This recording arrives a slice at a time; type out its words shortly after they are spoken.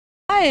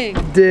lying.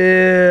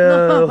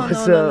 Damn.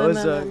 What's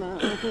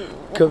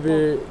up? Come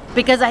here.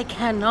 Because I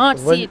cannot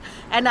see it,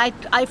 and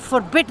I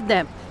forbid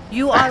them.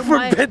 You are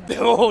forbid them.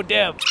 Oh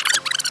damn.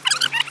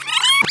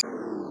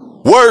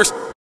 Worst.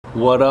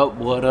 What up?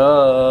 What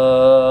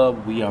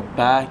up? We are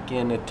back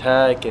in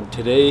attack, and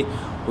today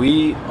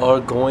we are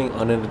going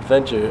on an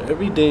adventure.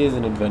 Every day is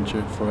an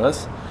adventure for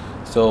us.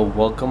 So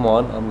welcome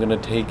on. I'm gonna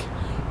take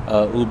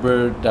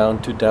Uber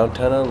down to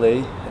downtown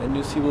LA, and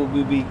you'll see what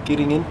we'll be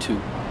getting into.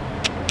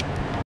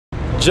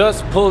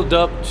 Just pulled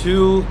up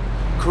to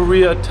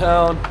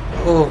Koreatown.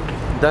 Oh,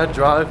 that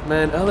drive,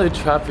 man. LA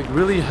traffic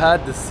really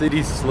had the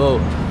city slow.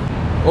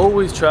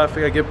 Always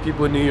traffic. I get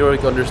people in New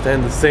York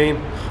understand the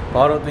same.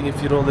 But I don't think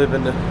if you don't live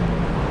in the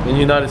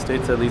United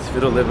States, at least if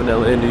you don't live in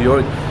LA and New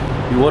York,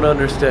 you want to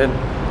understand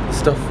the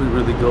stuff we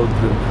really go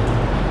through.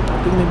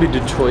 I think maybe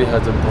Detroit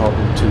has a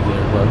problem too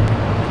there, but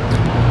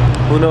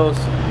who knows?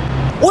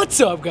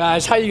 What's up,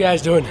 guys? How you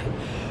guys doing?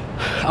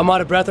 I'm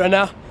out of breath right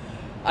now.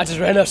 I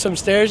just ran up some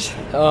stairs.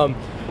 I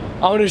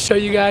wanted to show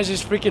you guys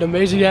this freaking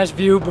amazing ass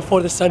view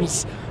before the sun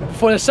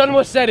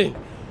was setting.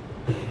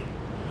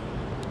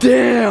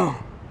 Damn.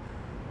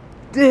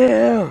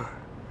 Damn.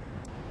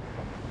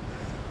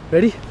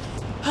 Ready?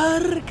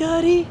 Let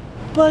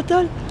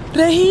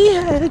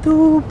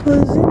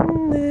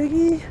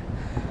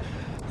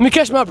me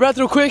catch my breath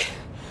real quick.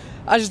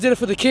 I just did it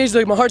for the kids.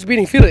 Like, my heart's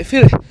beating. Feel it,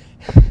 feel it.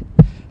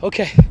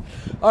 Okay.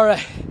 All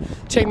right.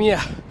 Check me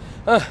out.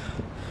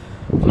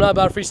 I'm not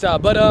about to freestyle,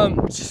 but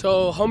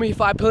so homie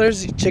 5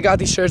 Pillars, check out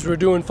these shirts. We're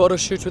doing photo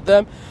shoots with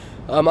them.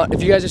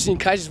 If you guys have seen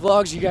Kai's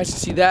vlogs, you guys can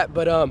see that.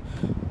 But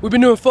we've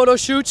been doing photo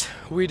shoots.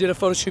 We did a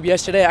photo shoot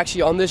yesterday,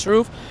 actually on this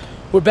roof.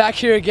 We're back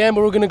here again,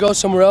 but we're gonna go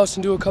somewhere else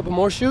and do a couple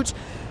more shoots.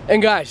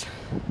 And guys,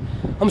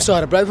 I'm so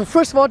out of breath. But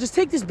first of all, just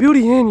take this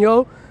beauty in,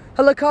 yo.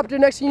 Helicopter.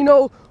 Next thing you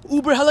know,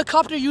 Uber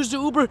helicopter. Use the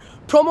Uber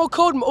promo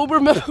code Uber.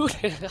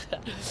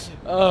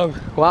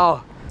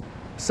 Wow,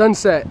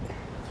 sunset.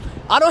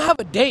 I don't have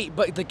a date,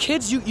 but the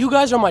kids, you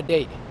guys are my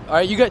date. All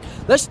right, you guys,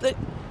 let's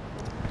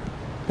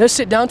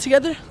sit down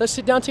together. Let's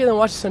sit down together and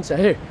watch the sunset.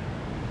 Here,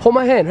 hold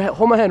my hand.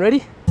 Hold my hand.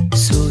 Ready?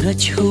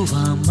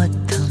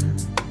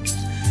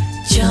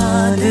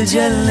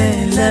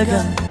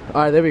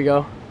 All right, there we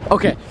go.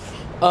 Okay.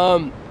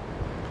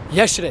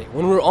 Yesterday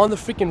when we were on the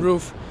freaking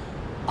roof,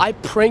 I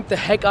pranked the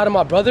heck out of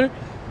my brother.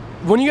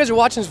 When you guys are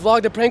watching this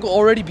vlog, the prank will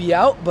already be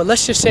out, but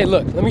let's just say,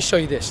 look, let me show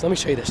you this. Let me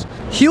show you this.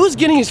 He was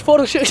getting his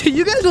photo shoot.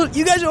 You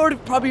guys already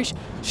probably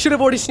should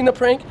have already seen the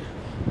prank,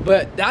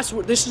 but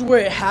this is where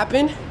it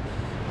happened.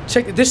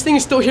 Check it. This thing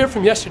is still here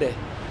from yesterday.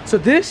 So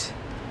this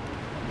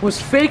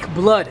was fake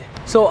blood.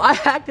 So I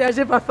acted as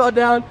if I fell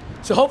down.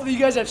 So hopefully you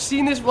guys have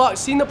seen this vlog,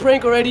 seen the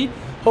prank already.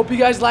 Hope you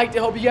guys liked it.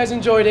 Hope you guys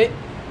enjoyed it.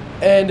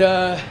 And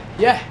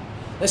yeah,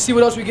 let's see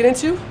what else we get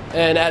into.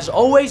 And as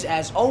always,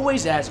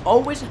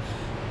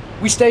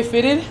 we stay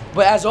fitted,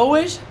 but as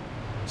always,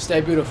 stay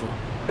beautiful.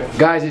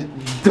 Guys,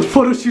 the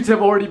photo shoots have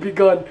already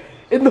begun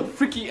in the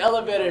freaking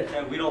elevator.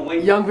 Yeah, we don't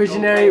wait. Young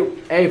visionary.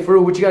 Hey,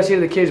 Farouk, what you guys say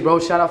to the kids, bro?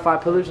 Shout out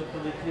 5 Pillars.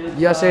 You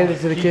guys saying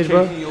anything to the kids,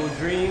 bro? Keep chasing your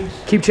dreams.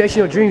 Keep chasing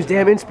your dreams.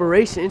 Damn,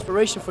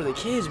 inspiration for the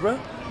kids, bro.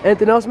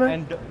 Anything else, man?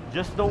 And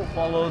just don't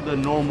follow the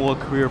normal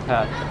career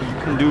path.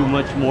 You can do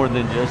much more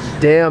than just.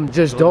 Damn,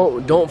 just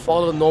don't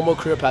follow the normal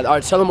career path. All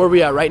right, tell them where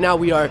we are. Right now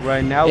we are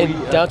in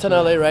downtown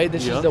LA, right?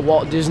 This is the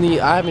Walt Disney.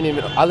 I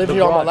live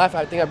here all my life.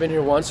 I think I've been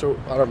here once, or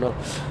I don't know.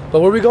 But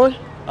where are we going?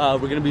 We're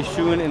gonna be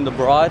shooting in the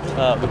Broad,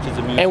 which is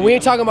a museum. And we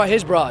ain't talking about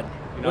his Broad.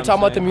 We're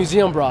talking about the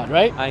museum Broad,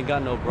 right? I ain't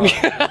got no Broad.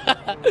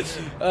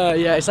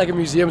 Yeah, it's like a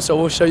museum, so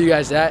we'll show you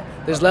guys that.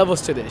 There's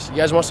levels to this. You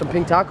guys want some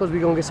pink tacos? We're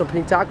gonna get some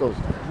pink tacos.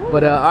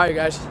 But all right,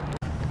 guys.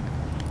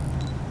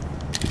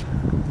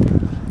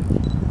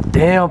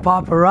 Damn,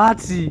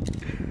 paparazzi.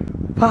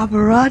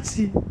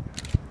 Paparazzi.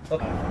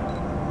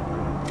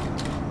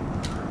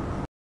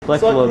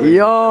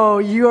 Yo,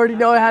 you already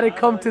know I had to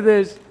come to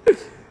this.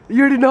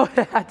 You already know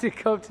I had to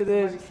come to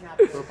this.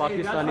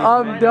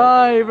 I'm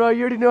dying, bro.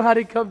 You already know how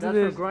to come to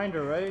this. That's a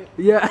grinder, right?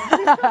 Yeah.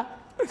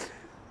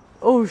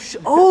 Oh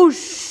shit.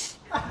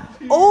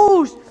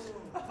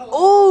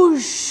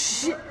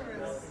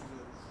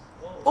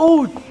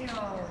 Oh,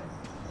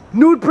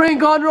 nude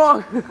prank gone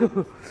wrong.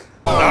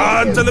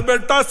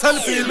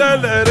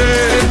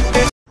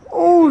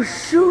 Oh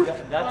shoot.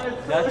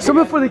 That's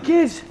something for the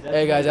kids.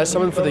 Hey guys, that's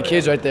something for the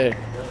kids right there.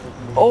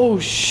 Oh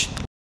shit.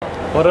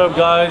 What up,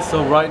 guys?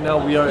 So right now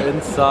we are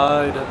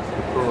inside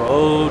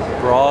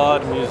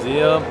Broad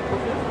Museum.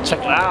 Check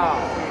it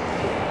out.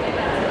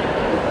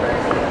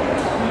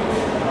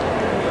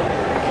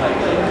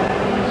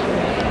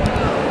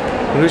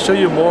 I'm gonna show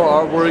you more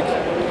artwork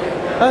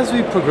as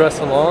we progress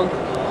along.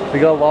 We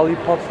got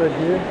lollipops right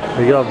here.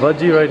 We got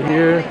Budgie right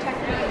here.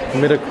 We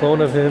made a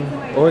clone of him.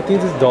 Oh, I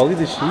think this is Dolly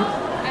the sheep.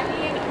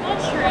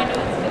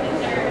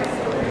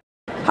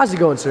 How's it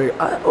going, sir?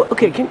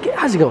 Okay,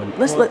 how's it going?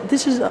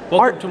 This is Welcome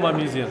art to my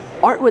museum.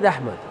 Art with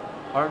Ahmed.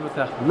 Art with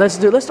Ahmed. Let's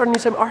start a new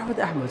segment. Art with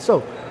Ahmed.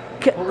 So,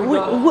 tell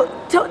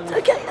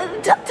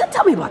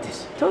me about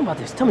this. Tell me about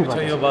this. Tell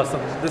you about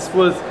something. This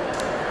was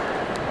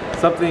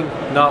Something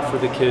not for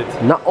the kids.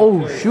 Not,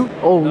 oh shoot.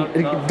 Oh,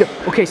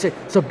 okay.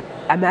 So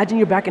imagine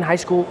you're back in high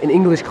school in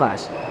English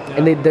class,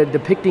 and they're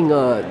depicting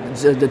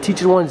the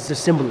teacher wants the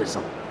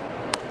symbolism.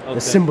 Okay.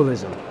 The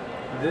symbolism.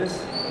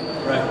 This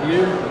right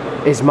here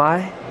is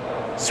my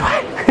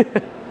swag.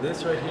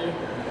 This right here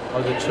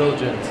are the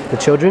children. The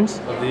children's?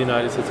 Of the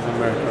United States of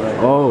America, right?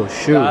 Oh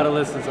shoot. The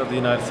adolescents of the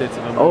United States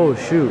of America. Oh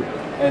shoot.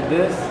 And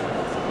this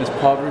is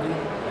poverty.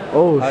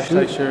 Oh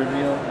hashtag shoot. share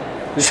meal.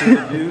 This is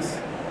abuse.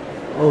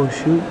 Oh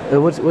shoot.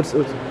 And what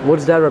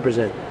does that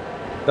represent?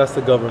 That's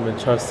the government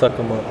trying to suck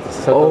them up.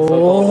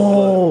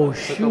 Oh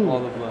shoot. Suck up all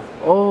the blood.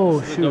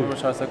 Oh shoot. The government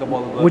trying to suck up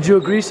all the blood. Would you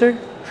agree, sir?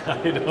 I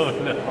don't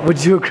know.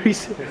 Would you agree,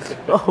 sir?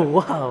 Oh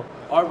wow.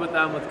 Art with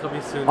Ahmed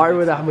coming soon. Art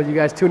with Ahmed. You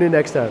guys tune in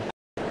next time.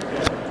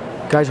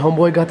 Guys,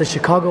 homeboy got the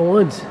Chicago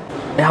ones.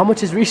 Hey, how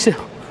much is resale?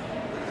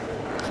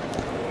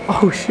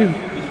 Oh shoot.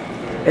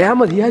 Hey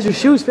Ahmed, he has your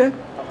shoes, fam.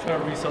 I'm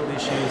trying to resell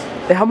these shoes.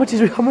 Hey, how much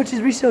is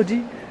resale,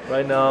 G?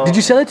 Right now. Did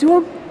you sell it to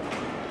him?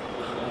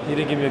 He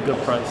didn't give me a good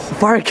price.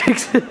 Fire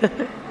kicks.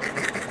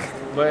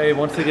 But hey,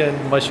 once again,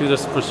 my shoes are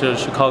for sure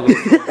Chicago.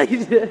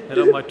 Hit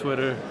up my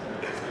Twitter.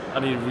 I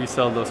need to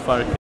resell those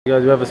fire kicks.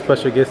 Guys, we have a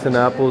special guest in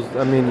Apples.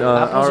 I mean,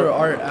 Apples or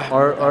art?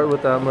 Art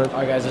with Ahmed.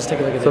 Alright guys, let's take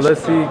a look at this. So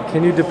this. let's see,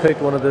 can you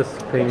depict one of this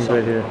paintings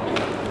right here?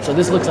 So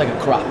this looks like a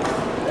crop.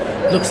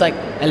 Looks like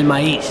el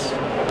maíz.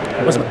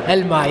 What's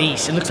el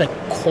maíz? It looks like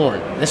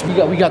corn.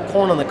 We got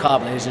corn on the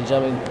cob, ladies and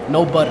gentlemen.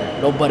 No butter.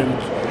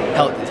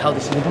 Healthy.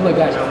 Look,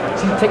 guys,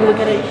 see, take a look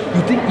at it.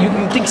 You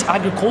think it's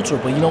agricultural,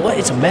 but you know what?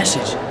 It's a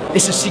message.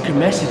 It's a secret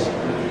message.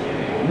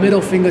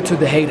 Middle finger to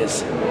the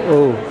haters.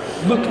 Oh.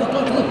 Look.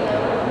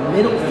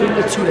 Middle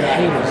finger to the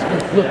haters.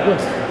 Look.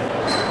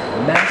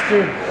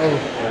 Master. Oh,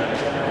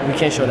 we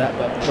can't show that,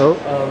 but. Oh.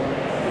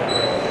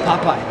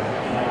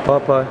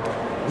 Popeye.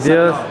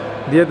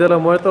 Dia de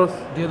los Muertos.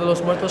 Dia de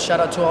los Muertos. Shout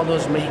out to all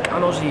those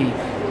Mexicanos y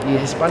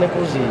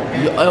Hispánicos.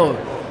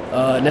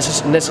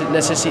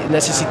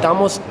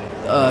 Necesitamos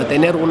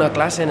tener una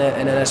clase en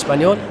el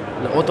español,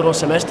 en otro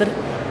semestre.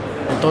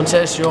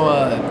 Entonces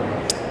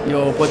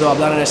yo puedo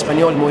hablar en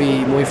español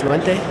muy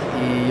fluente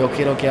y yo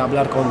quiero que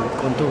hablar con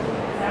tú.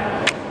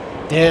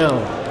 Damn.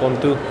 Con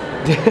tú.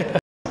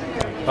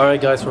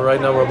 Alright guys, so right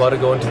now we're about to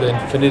go into the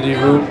infinity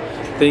room.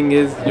 Thing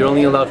is, you're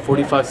only allowed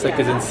 45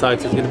 seconds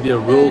inside, so it's going to be a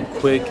real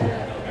quick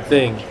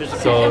thing.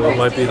 So it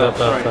might be that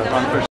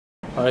fast.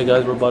 Alright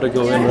guys, we're about to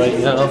go in right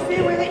now.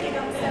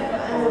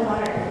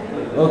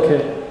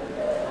 Okay.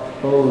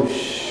 Oh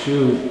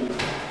shoot.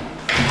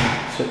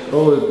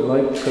 Oh,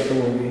 like cut the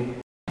movie.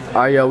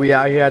 Alright yo, we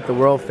out here at the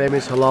world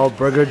famous halal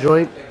burger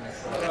joint.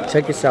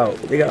 Check this out.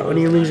 They got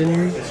onion rings in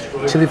here.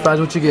 Chili fries,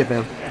 what you get,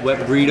 fam? Wet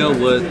burrito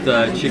with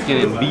chicken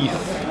and beef.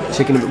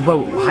 But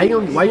why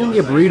you don't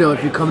get burrito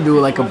if you come to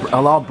like a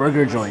halal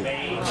burger joint?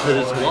 Because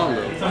it's halal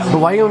though. But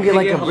why you don't get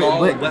like a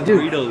wet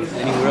dude? burritos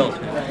anywhere else,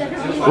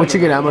 man. What you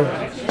get, Ahmed?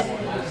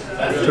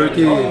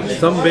 Turkey,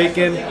 some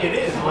bacon,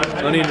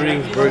 onion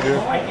rings, burger.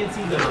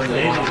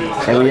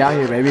 Hey, we out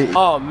here, baby.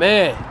 Oh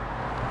man,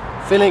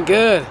 feeling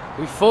good.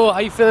 We full. How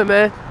you feeling,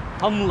 man?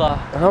 Alhamdulillah.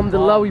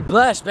 Alhamdulillah, we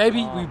blessed,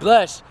 baby. We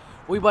blessed.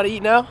 What we about to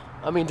eat now?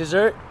 I mean,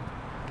 dessert.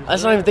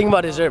 Let's not even think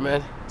about dessert,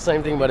 man. Let's not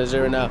even think about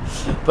dessert right now.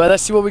 But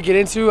let's see what we get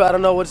into. I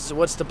don't know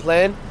what's the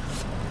plan.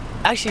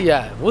 Actually,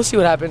 yeah, we'll see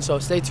what happens. So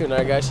stay tuned,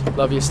 alright, guys.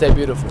 Love you. Stay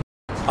beautiful.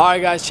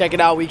 Alright, guys, check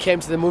it out. We came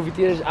to the movie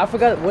theaters. I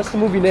forgot what's the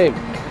movie name.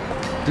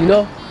 Do you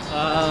know?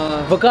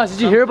 Vikas,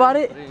 did you hear about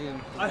it?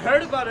 I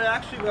heard about it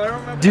actually, but I don't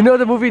remember. Do you know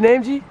the movie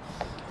name, G?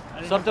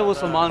 Something with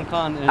Salman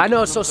Khan. I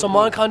know. So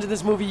Salman Khan's in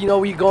this movie. You know,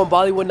 we go on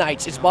Bollywood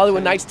nights. It's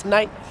Bollywood nights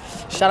tonight.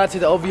 Shout out to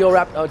the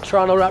OVO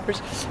Toronto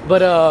rappers.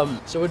 But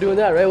so we're doing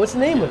that, right? What's the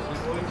name of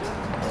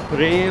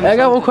it? I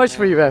got one question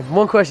for you, man.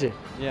 One question.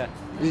 Yeah.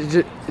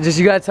 Just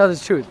you gotta tell us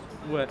the truth.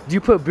 What? Do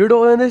you put beard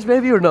oil in this,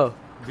 baby, or no?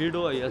 Beard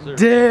oil, yes sir.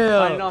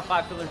 Damn. Find out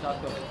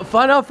 5pillars.co.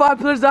 Find out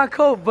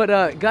 5pillars.co.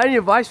 But got any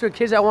advice for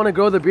kids that want to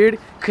grow the beard?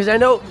 Cause I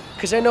know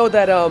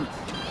that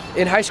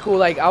in high school,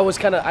 like I was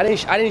kind of I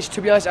didn't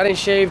to be honest, I didn't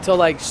shave till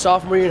like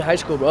sophomore year in high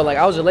school, bro. Like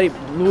I was a late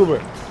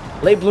bloomer.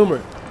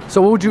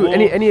 So what would you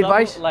any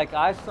advice? Like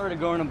I started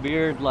growing a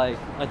beard like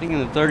I think in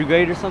the 3rd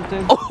grade or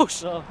something. Oh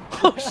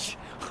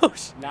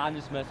Nah, I'm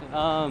just messing.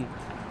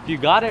 If you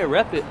got it,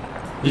 rep it.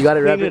 You got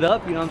to wrap Clean it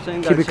up, you know what I'm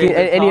saying? Keep it clean.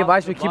 Any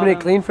advice for keeping it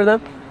clean for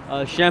them?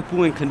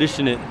 Shampoo and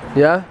condition it.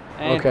 Yeah?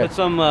 And okay. put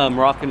some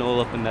Moroccan oil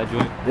up in that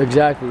joint.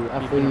 Exactly.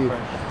 I feel you.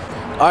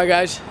 Alright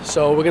guys,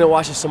 so we're gonna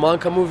watch the Salman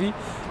Khan movie.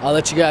 I'll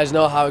let you guys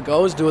know how it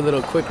goes, do a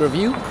little quick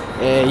review,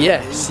 and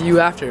yeah, see you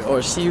after,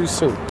 or see you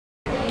soon.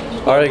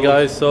 Alright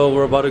guys, so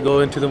we're about to go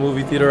into the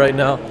movie theater right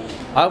now.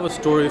 I have a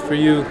story for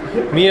you.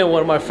 Me and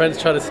one of my friends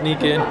tried to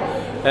sneak in,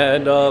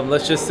 and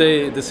let's just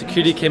say the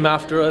security came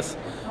after us,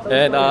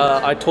 and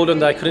I told him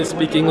that I couldn't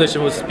speak English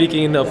and was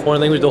speaking in a foreign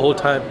language the whole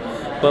time.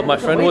 But my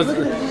friend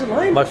wasn't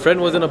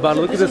about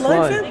it. Look at this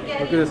line. Look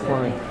at this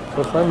line.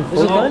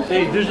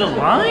 There's a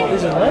line?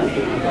 There's a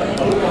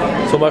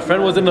line? So my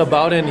friend wasn't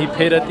about it and he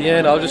paid at the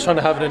end. I was just trying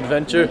to have an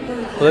adventure.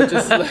 Let's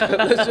just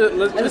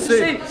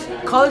say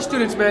college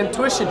students, man,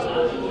 tuition.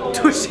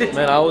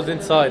 Man, I was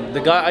inside.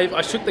 The guy,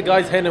 I shook the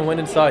guy's hand and went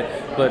inside.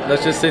 But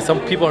let's just say some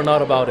people are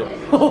not about it.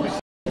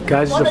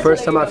 Guys, it's the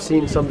first time I've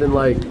seen something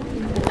like,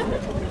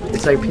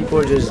 it's like people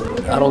are just,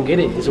 I don't get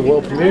it. It's a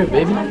world premiere,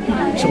 baby.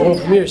 It's a world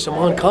premiere,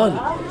 Salman Khan.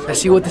 Let's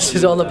see what this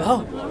is all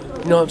about.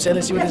 You know what I'm saying?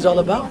 Let's see what this is all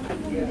about.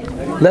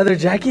 Leather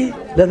jacket?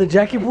 Leather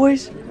jacket,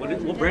 boys?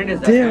 What brand is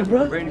that? Damn,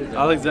 bro.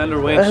 Alexander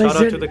Wayne, shout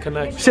out to the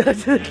Connect. Shout out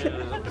to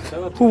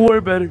the Who wore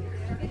it better?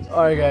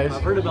 Alright, guys.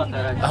 I've heard about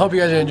that. I hope you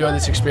guys are enjoying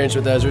this experience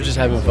with us. We're just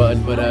having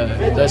fun. But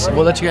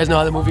we'll let you guys know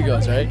how the movie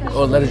goes, alright?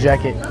 Oh, leather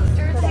jacket.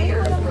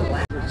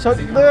 So,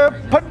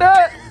 put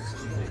that!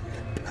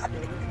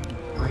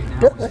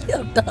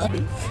 I'm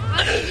dying.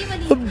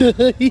 I'm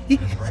dying.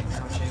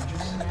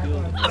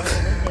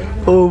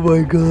 Oh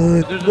my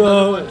god.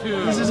 Bro,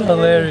 this is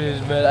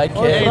hilarious, man. I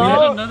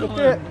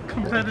can't.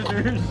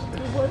 Competitors.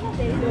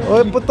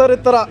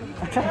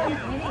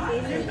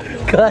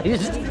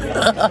 Guys.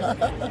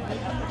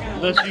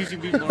 Let's usually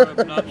be more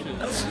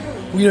obnoxious.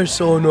 We are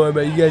so annoyed,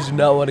 man. You guys do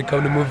not want to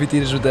come to movie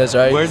theaters with us,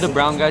 right? Where are the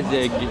brown guys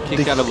that get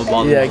kicked out of a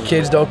ball? Yeah,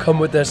 kids don't come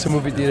with us to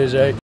movie theaters,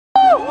 right?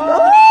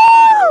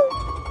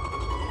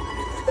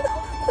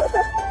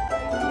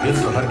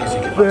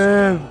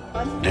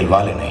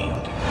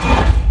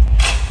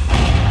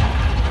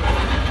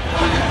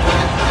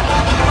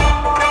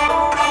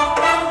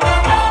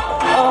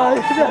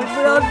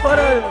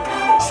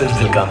 सिर्फ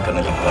दिल काम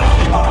करने लगता है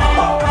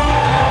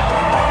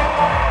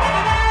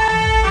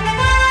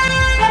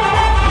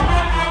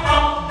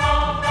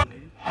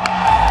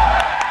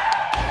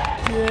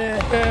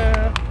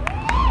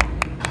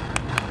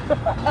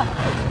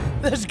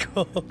Let's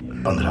go.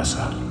 15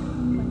 साल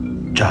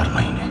 4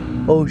 महीने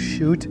Oh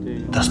shoot.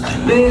 10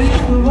 दिन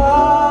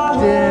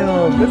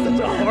Damn. That's such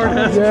a hard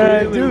ass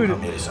yeah, dude.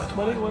 मेरे साथ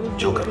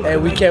जो कर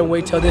And we can't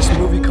wait till this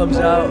movie comes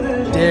out.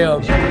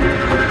 Damn.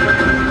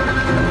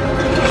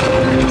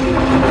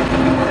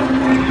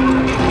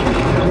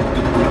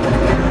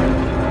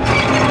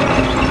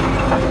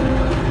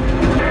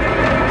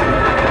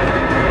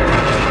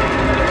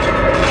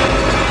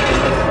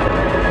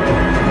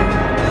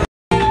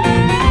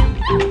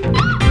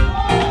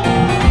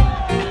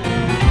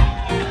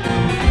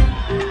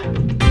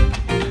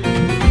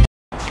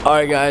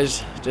 Alright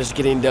guys, just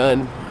getting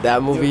done.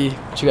 That movie,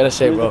 what you gotta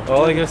say, bro?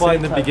 All I gotta say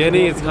in the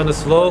beginning, it's kind of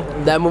slow.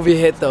 That movie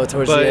hit though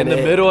towards the But end. in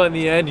the middle and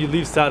the end, you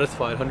leave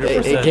satisfied,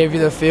 100%. It gave you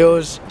the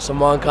feels.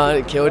 Salman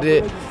Khan killed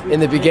it. In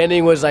the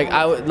beginning was like,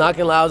 not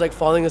gonna lie, I was like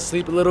falling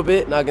asleep a little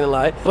bit, not gonna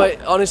lie.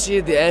 But honestly,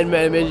 at the end,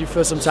 man, it made you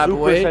feel some type of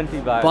way.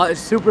 But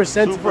it's super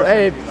sensitive.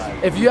 Hey,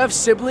 if you have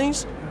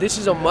siblings, this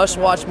is a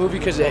must-watch movie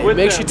because it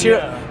makes you tear.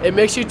 It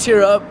makes you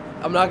tear up.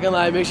 I'm not gonna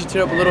lie, it makes you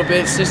tear up a little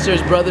bit.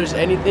 Sisters, brothers,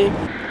 anything.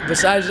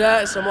 Besides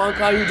that, Salman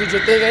Khan, you did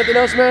your thing. Anything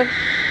else, man?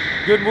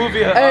 Good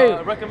movie.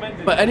 Hey,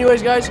 recommended. But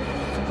anyways, guys,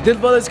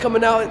 Dilwale is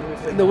coming out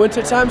in the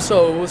winter time,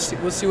 so we'll see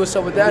what's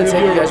up with that and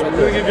take you guys with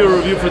We'll give you a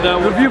review for that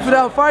one. Review for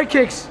that. Fire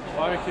kicks.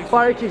 Fire kicks.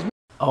 Fire kicks.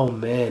 Oh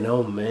man,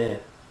 oh man.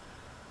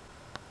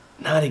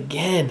 Not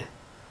again.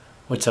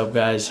 What's up,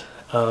 guys?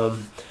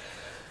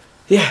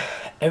 Yeah,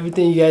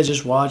 everything you guys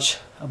just watched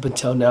up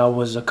until now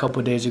was a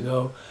couple days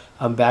ago.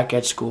 I'm back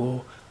at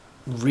school,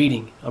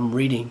 reading. I'm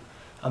reading.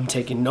 I'm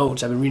taking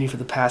notes. I've been reading for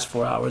the past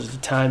 4 hours. The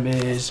time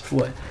is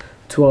what,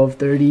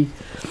 12:30.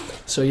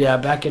 So yeah,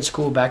 back at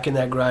school, back in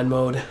that grind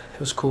mode. It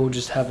was cool,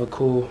 just have a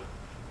cool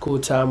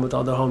time with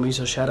all the homies.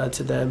 So shout out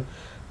to them.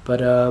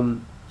 But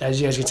as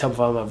you guys can tell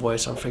by my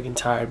voice, I'm freaking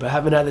tired. But I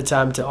haven't had the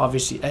time to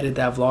obviously edit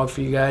that vlog for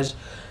you guys.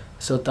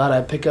 So thought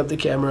I'd pick up the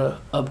camera,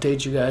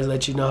 update you guys,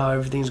 let you know how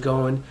everything's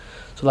going.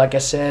 So like I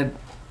said,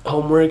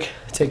 homework,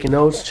 taking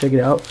notes, check it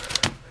out.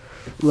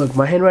 Look,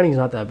 my handwriting is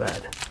not that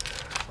bad.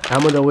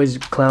 Ahmed always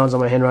clowns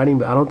on my handwriting,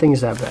 but I don't think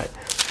it's that bad.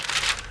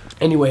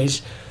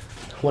 Anyways,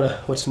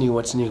 what's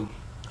new?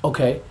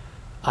 Okay,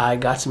 I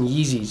got some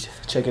Yeezys.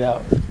 Check it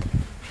out.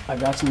 I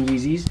got some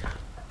Yeezys.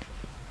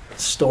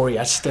 Story,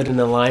 I stood in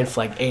the line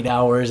for like 8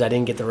 hours. I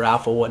didn't get the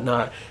raffle,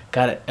 whatnot.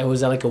 Got it. It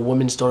was at like a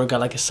women's store. Got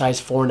like a size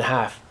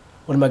 4.5.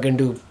 What am I gonna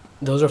do?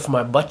 Those are for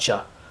my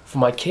butcha, for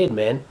my kid,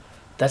 man.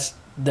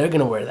 They're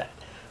gonna wear that.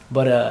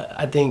 But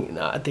I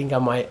think I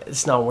might.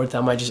 It's not worth it.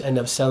 I might just end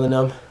up selling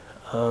them.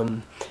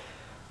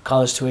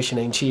 College tuition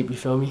ain't cheap. You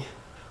feel me?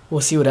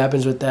 We'll see what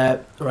happens with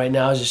that. Right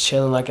now, just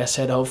chilling. Like I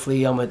said,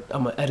 hopefully I'm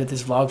gonna edit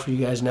this vlog for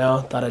you guys now.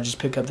 Thought I'd just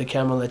pick up the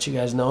camera and let you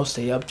guys know.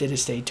 Stay updated.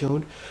 Stay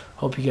tuned.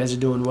 Hope you guys are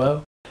doing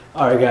well.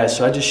 All right, guys.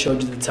 So I just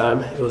showed you the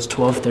time. It was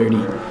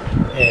 12:30,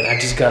 and I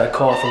just got a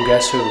call from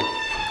guess who?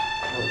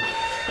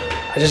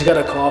 I just got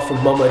a call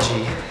from Mama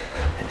Jee,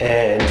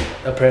 and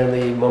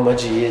apparently Mama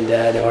Jee and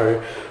Dad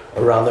are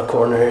around the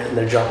corner and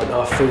they're dropping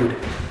off food.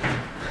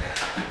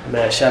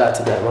 Man, shout out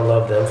to them. I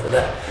love them for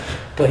that.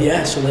 But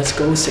yeah, so let's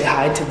go say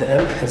hi to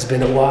them. It's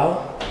been a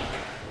while.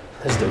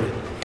 Let's do it.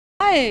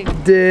 Hi.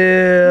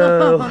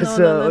 Damn. What's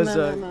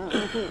up?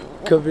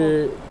 Come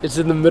here. It's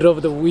in the middle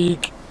of the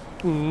week.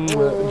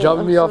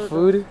 Dropping me off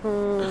food.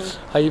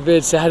 How you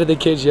been? Say hi to the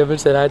kids. You haven't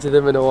said hi to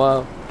them in a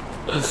while.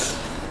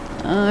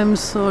 I'm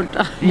so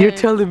tired. You're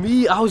telling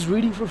me I was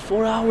reading for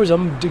 4 hours.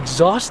 I'm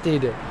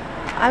exhausted.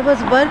 I was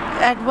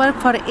at work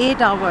for 8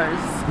 hours.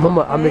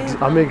 Mama,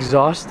 I'm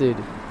exhausted.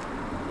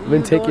 I've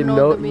been taking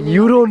notes.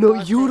 You don't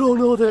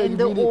know the in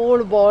the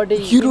old body.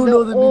 You don't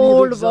know the meaning of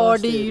old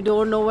exhausted. body. You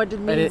don't know what it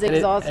means.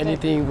 Exhausted.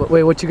 Anything?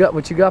 Wait, what you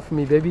got for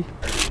me, baby?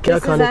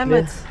 This is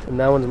Ahmed's. And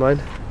that one's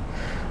mine.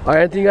 All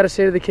right, anything you gotta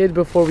say to the kids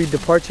before we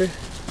departure?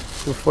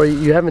 Before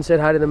you haven't said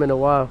hi to them in a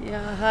while.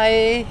 Yeah,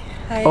 hi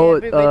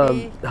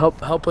everybody.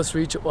 Help us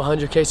reach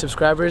 100K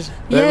subscribers.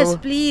 Yes,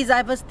 please.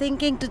 I was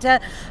thinking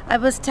I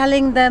was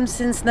telling them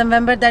since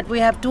November that we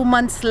have 2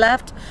 months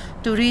left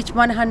to reach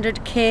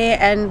 100K,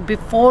 and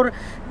before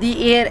the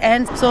year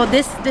ends. So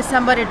this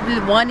December it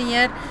will be 1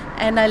 year,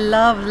 and I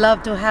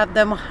love to have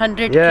them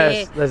 100K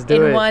yes, let's do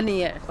in it. 1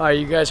 year. All right,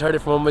 you guys heard it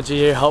from Mama Jee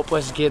here. Help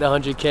us get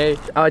 100K.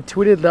 I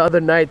tweeted the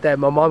other night that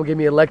my mom gave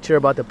me a lecture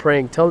about the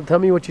prank. Tell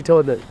me what you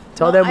told them.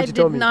 Tell them what you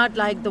told me. I did not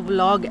like the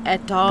vlog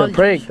at all. The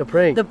prank.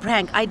 The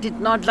prank. I did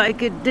not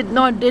like it. Did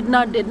not.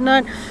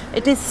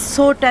 It is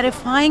so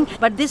terrifying.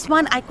 But this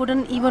one I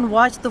couldn't even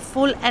watch the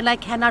full, and I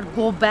cannot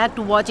go back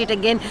to watch it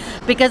again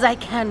because I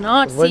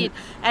cannot see it,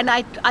 and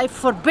I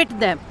forbid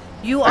them.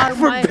 You are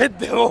forbid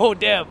them. Oh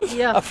damn!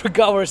 Yeah. I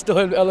forgot we're still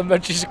in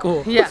elementary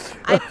school. Yeah,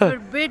 I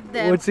forbid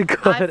them. What's it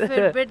called? I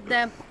forbid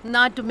them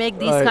not to make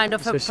these kind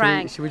of a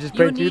prank. Should we just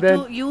prank you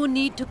then? You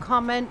need to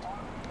comment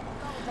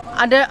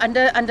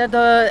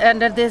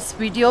under this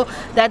video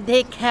that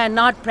they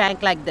cannot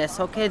prank like this.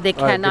 Okay, they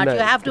cannot. You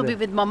have to be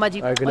with Mama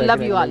Jee. I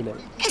love you all.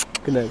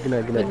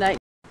 Good night.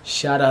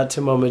 Shout out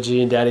to Mama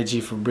Jee and Daddy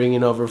G for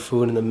bringing over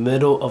food in the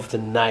middle of the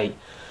night.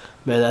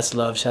 Man, that's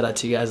love. Shout out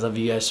to you guys. Love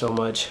you guys so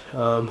much.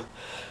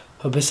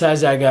 But besides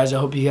that, guys, I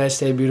hope you guys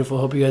stay beautiful.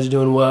 Hope you guys are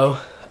doing well.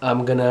 I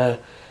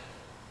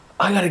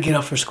gotta get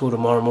up for school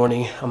tomorrow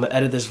morning. I'm gonna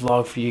edit this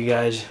vlog for you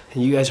guys.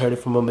 And you guys heard it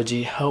from Mama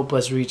Jee. Help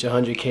us reach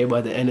 100K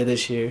by the end of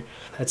this year.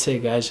 That's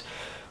it, guys.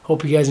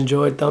 Hope you guys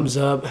enjoyed. Thumbs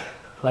up.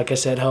 Like I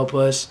said, help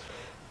us.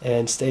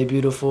 And stay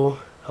beautiful.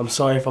 I'm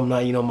sorry if I'm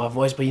not, my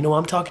voice. But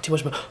I'm talking too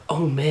much. But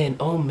oh man.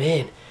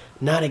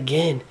 Not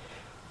again.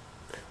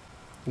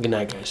 Good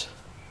night, guys.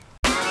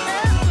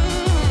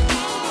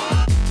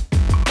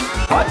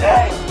 Hot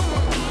day!